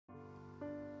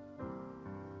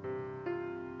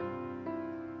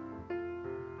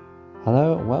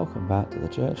Hello and welcome back to the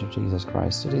Church of Jesus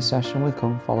Christ study session with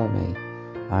Come Follow Me.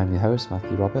 I'm your host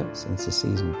Matthew Roberts and this is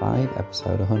Season 5,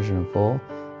 Episode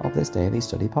 104 of this daily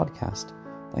study podcast.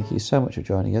 Thank you so much for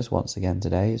joining us once again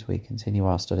today as we continue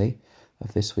our study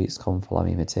of this week's Come Follow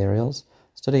Me materials,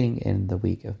 studying in the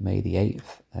week of May the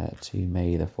 8th to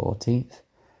May the 14th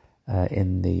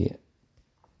in the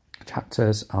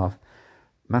chapters of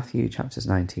Matthew chapters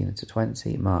 19 to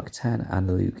 20, Mark 10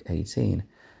 and Luke 18.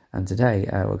 And today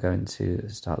we're going to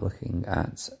start looking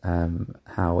at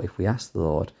how if we ask the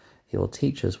Lord, he will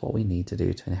teach us what we need to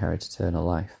do to inherit eternal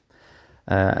life.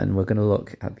 And we're going to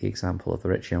look at the example of the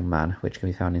rich young man, which can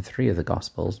be found in 3 of the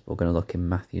Gospels. But we're going to look in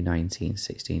Matthew 19,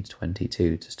 16 to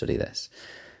 22 to study this.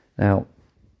 Now,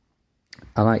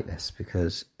 I like this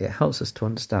because it helps us to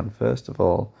understand, first of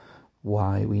all,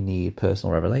 why we need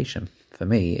personal revelation. For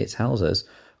me, it tells us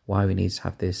why we need to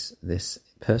have this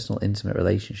personal, intimate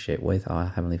relationship with our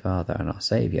Heavenly Father and our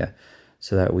Saviour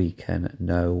so that we can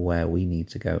know where we need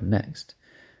to go next.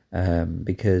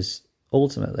 Because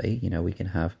ultimately, we can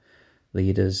have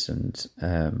leaders and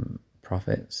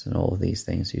prophets and all of these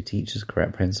things who teach us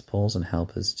correct principles and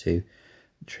help us to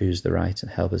choose the right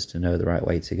and help us to know the right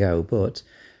way to go. But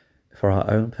for our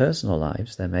own personal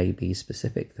lives, there may be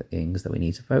specific things that we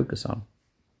need to focus on.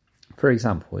 For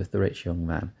example, with the rich young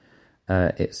man,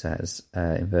 it says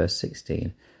in verse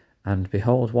 16, "And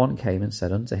behold, one came and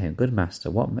said unto him, Good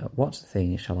master, what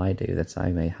thing shall I do that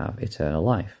I may have eternal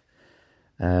life?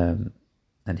 And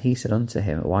he said unto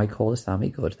him, Why callest thou me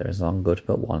good? There is none good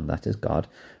but one, that is God.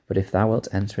 But if thou wilt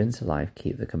enter into life,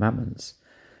 keep the commandments.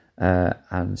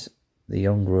 And the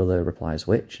young ruler replies,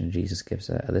 Which? And Jesus gives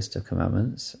a list of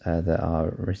commandments that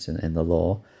are written in the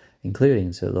law,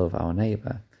 including to love our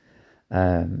neighbour.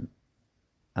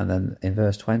 And then in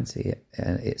verse 20,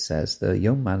 it says, The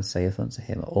young man saith unto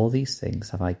him, All these things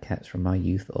have I kept from my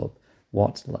youth up.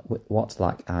 What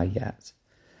lack I yet?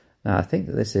 Now, I think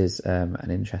that this is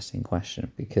an interesting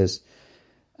question because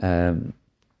the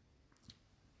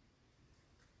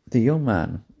young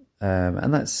man,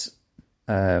 and let's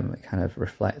kind of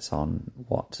reflect on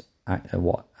what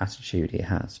attitude he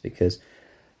has, because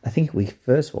I think we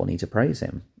first of all need to praise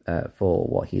him for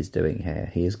what he's doing here.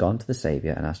 He has gone to the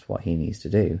Saviour and asked what he needs to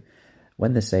do.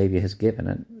 When the Saviour has given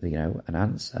an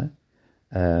answer,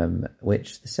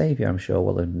 which the Saviour I'm sure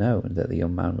will have known that the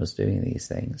young man was doing these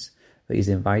things, but he's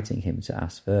inviting him to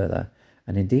ask further.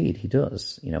 And indeed he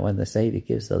does. When the Saviour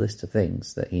gives the list of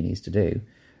things that he needs to do,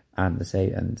 and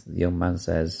the young man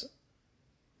says,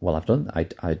 Well,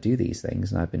 I do these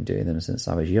things and I've been doing them since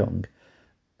I was young.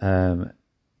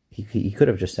 He could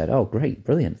have just said, Oh, great,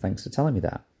 brilliant, thanks for telling me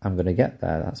that. I'm going to get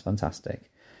there, that's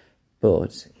fantastic.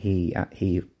 But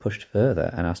he pushed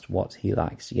further and asked what he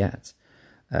lacks yet,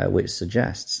 which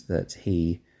suggests that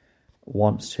he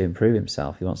wants to improve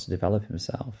himself, he wants to develop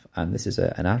himself. And this is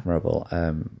an admirable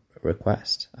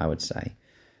request, I would say,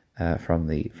 from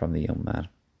the young man.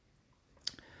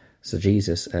 So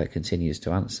Jesus continues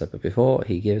to answer, but before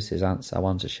he gives his answer, I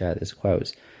want to share this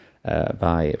quote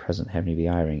by President Henry V.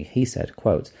 Eyring. He said,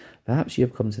 quote, Perhaps you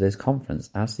have come to this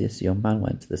conference as this young man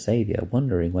went to the Saviour,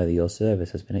 wondering whether your service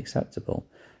has been acceptable,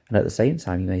 and at the same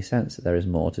time you may sense that there is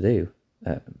more to do,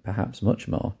 perhaps much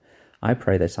more. I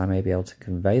pray that I may be able to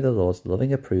convey the Lord's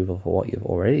loving approval for what you have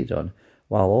already done,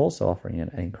 while also offering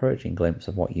an encouraging glimpse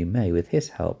of what you may, with his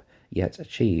help, yet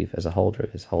achieve as a holder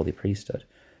of his holy priesthood.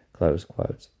 Close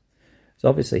quote. So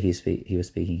obviously he was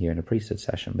speaking here in a priesthood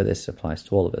session, but this applies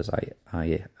to all of us,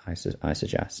 I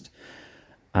suggest.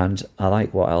 And I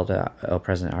like what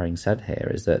President Eyring said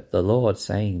here, is that the Lord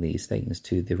saying these things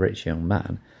to the rich young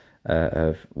man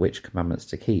of which commandments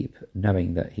to keep,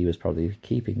 knowing that he was probably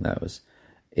keeping those,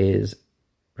 is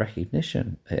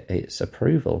recognition, it's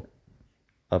approval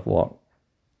of what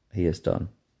he has done.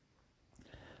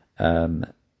 A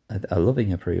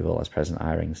loving approval, as President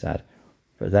Eyring said,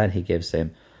 but then he gives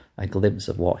him a glimpse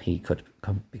of what he could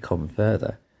become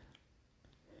further.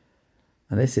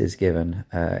 And this is given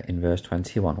in verse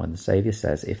 21 when the Saviour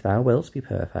says, If thou wilt be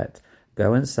perfect,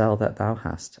 go and sell that thou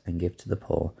hast and give to the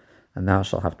poor, and thou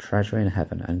shalt have treasure in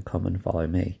heaven, and come and follow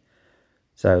me.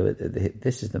 So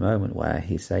this is the moment where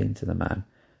he's saying to the man,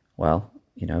 well,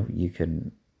 you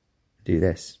can do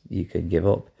this. You can give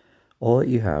up all that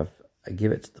you have,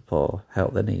 give it to the poor,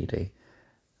 help the needy,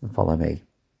 and follow me.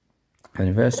 And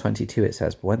in verse 22 it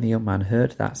says, But when the young man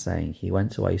heard that saying, he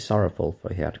went away sorrowful,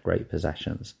 for he had great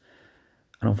possessions.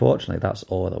 And unfortunately, that's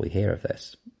all that we hear of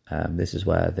this. This is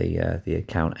where the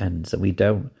account ends, and we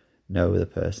don't know the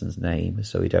person's name,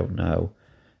 so we don't know.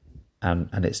 And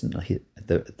it's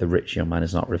the rich young man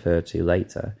is not referred to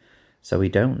later, so we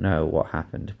don't know what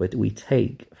happened. But we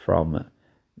take from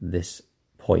this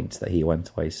point that he went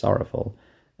away sorrowful,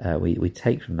 we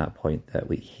take from that point that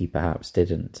he perhaps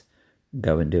didn't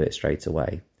go and do it straight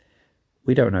away.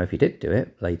 We don't know if he did do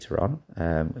it later on.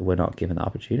 We're not given the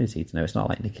opportunity to know. It's not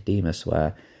like Nicodemus,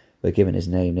 where we're given his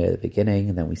name near the beginning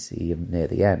and then we see him near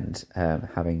the end,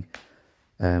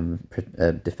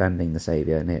 defending the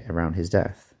Saviour around his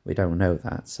death. We don't know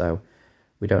that. So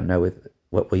we don't know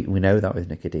we know that with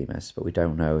Nicodemus, but we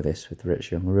don't know this with the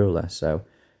rich young ruler. So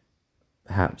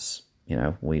perhaps,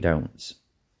 we don't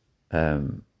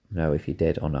know if he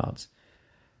did or not.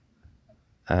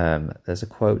 There's a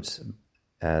quote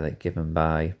that given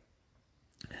by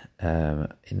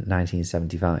in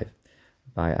 1975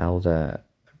 by Elder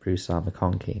Bruce R.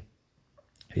 McConkie,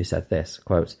 who said this,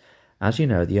 quote, "As you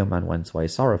know, the young man went away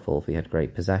sorrowful, for he had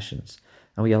great possessions,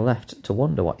 and we are left to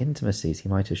wonder what intimacies he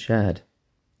might have shared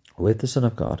with the Son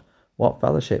of God, what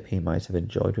fellowship he might have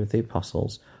enjoyed with the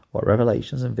apostles, what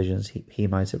revelations and visions he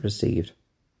might have received,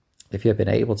 if he had been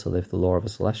able to live the law of a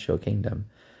celestial kingdom.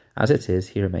 As it is,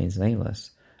 he remains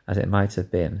nameless. As it might have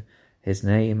been, his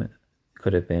name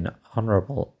could have been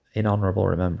in honourable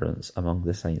remembrance among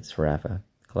the saints forever."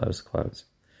 Close quote.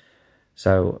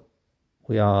 So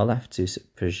we are left to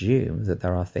presume that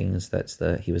there are things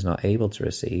that he was not able to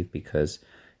receive because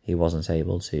he wasn't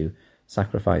able to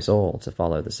sacrifice all to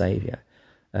follow the Saviour.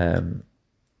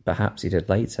 Perhaps he did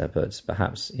later, but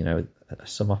perhaps,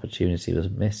 some opportunity was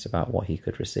missed about what he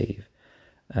could receive,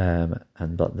 but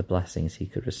the blessings he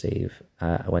could receive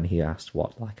when he asked,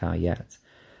 "What lack I yet?"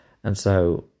 And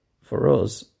so for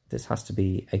us, this has to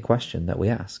be a question that we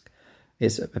ask.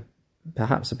 It's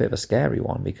perhaps a bit of a scary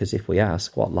one, because if we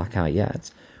ask, "What lack I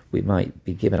yet?" we might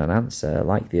be given an answer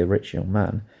like the rich young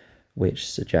man, which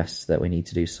suggests that we need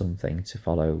to do something to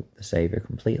follow the Saviour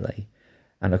completely.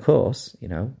 And of course,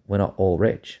 we're not all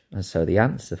rich, and so the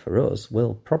answer for us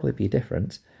will probably be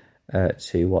different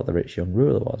to what the rich young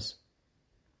ruler was.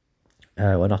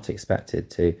 We're not expected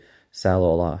to sell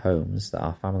all our homes that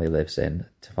our family lives in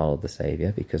to follow the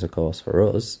Saviour, because of course for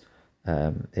us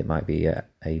it might be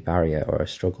a barrier or a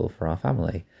struggle for our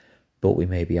family, but we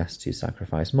may be asked to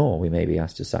sacrifice more. We may be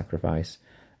asked to sacrifice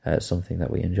something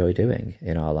that we enjoy doing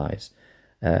in our lives.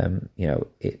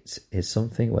 It is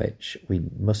something which we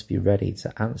must be ready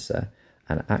to answer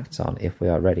and act on if we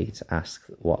are ready to ask,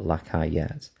 "What lack I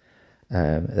yet?"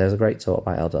 There's a great talk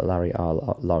by Elder Larry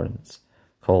R. Lawrence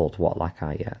called "What Lack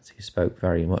I Yet?" who spoke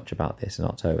very much about this in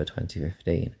October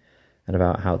 2015, and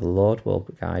about how the Lord will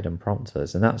guide and prompt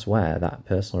us. And that's where that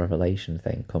personal revelation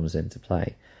thing comes into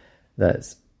play,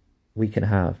 that we can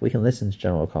listen to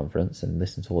General Conference and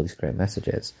listen to all these great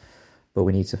messages, but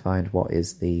we need to find what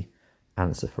is the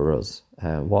answer for us.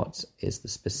 What is the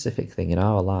specific thing in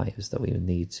our lives that we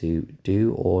need to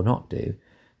do or not do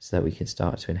so that we can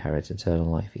start to inherit eternal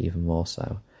life even more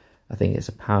so. I think it's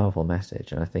a powerful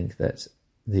message, and I think that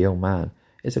the young man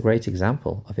is a great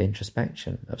example of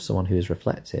introspection, of someone who is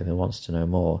reflective and wants to know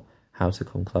more how to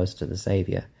come closer to the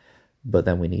Saviour. But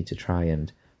then we need to try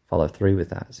and follow through with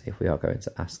that if we are going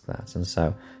to ask that. And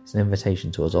so it's an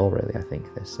invitation to us all, really, I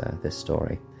think, this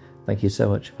story. Thank you so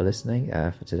much for listening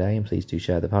for today, and please do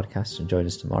share the podcast and join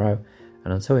us tomorrow.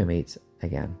 And until we meet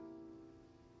again.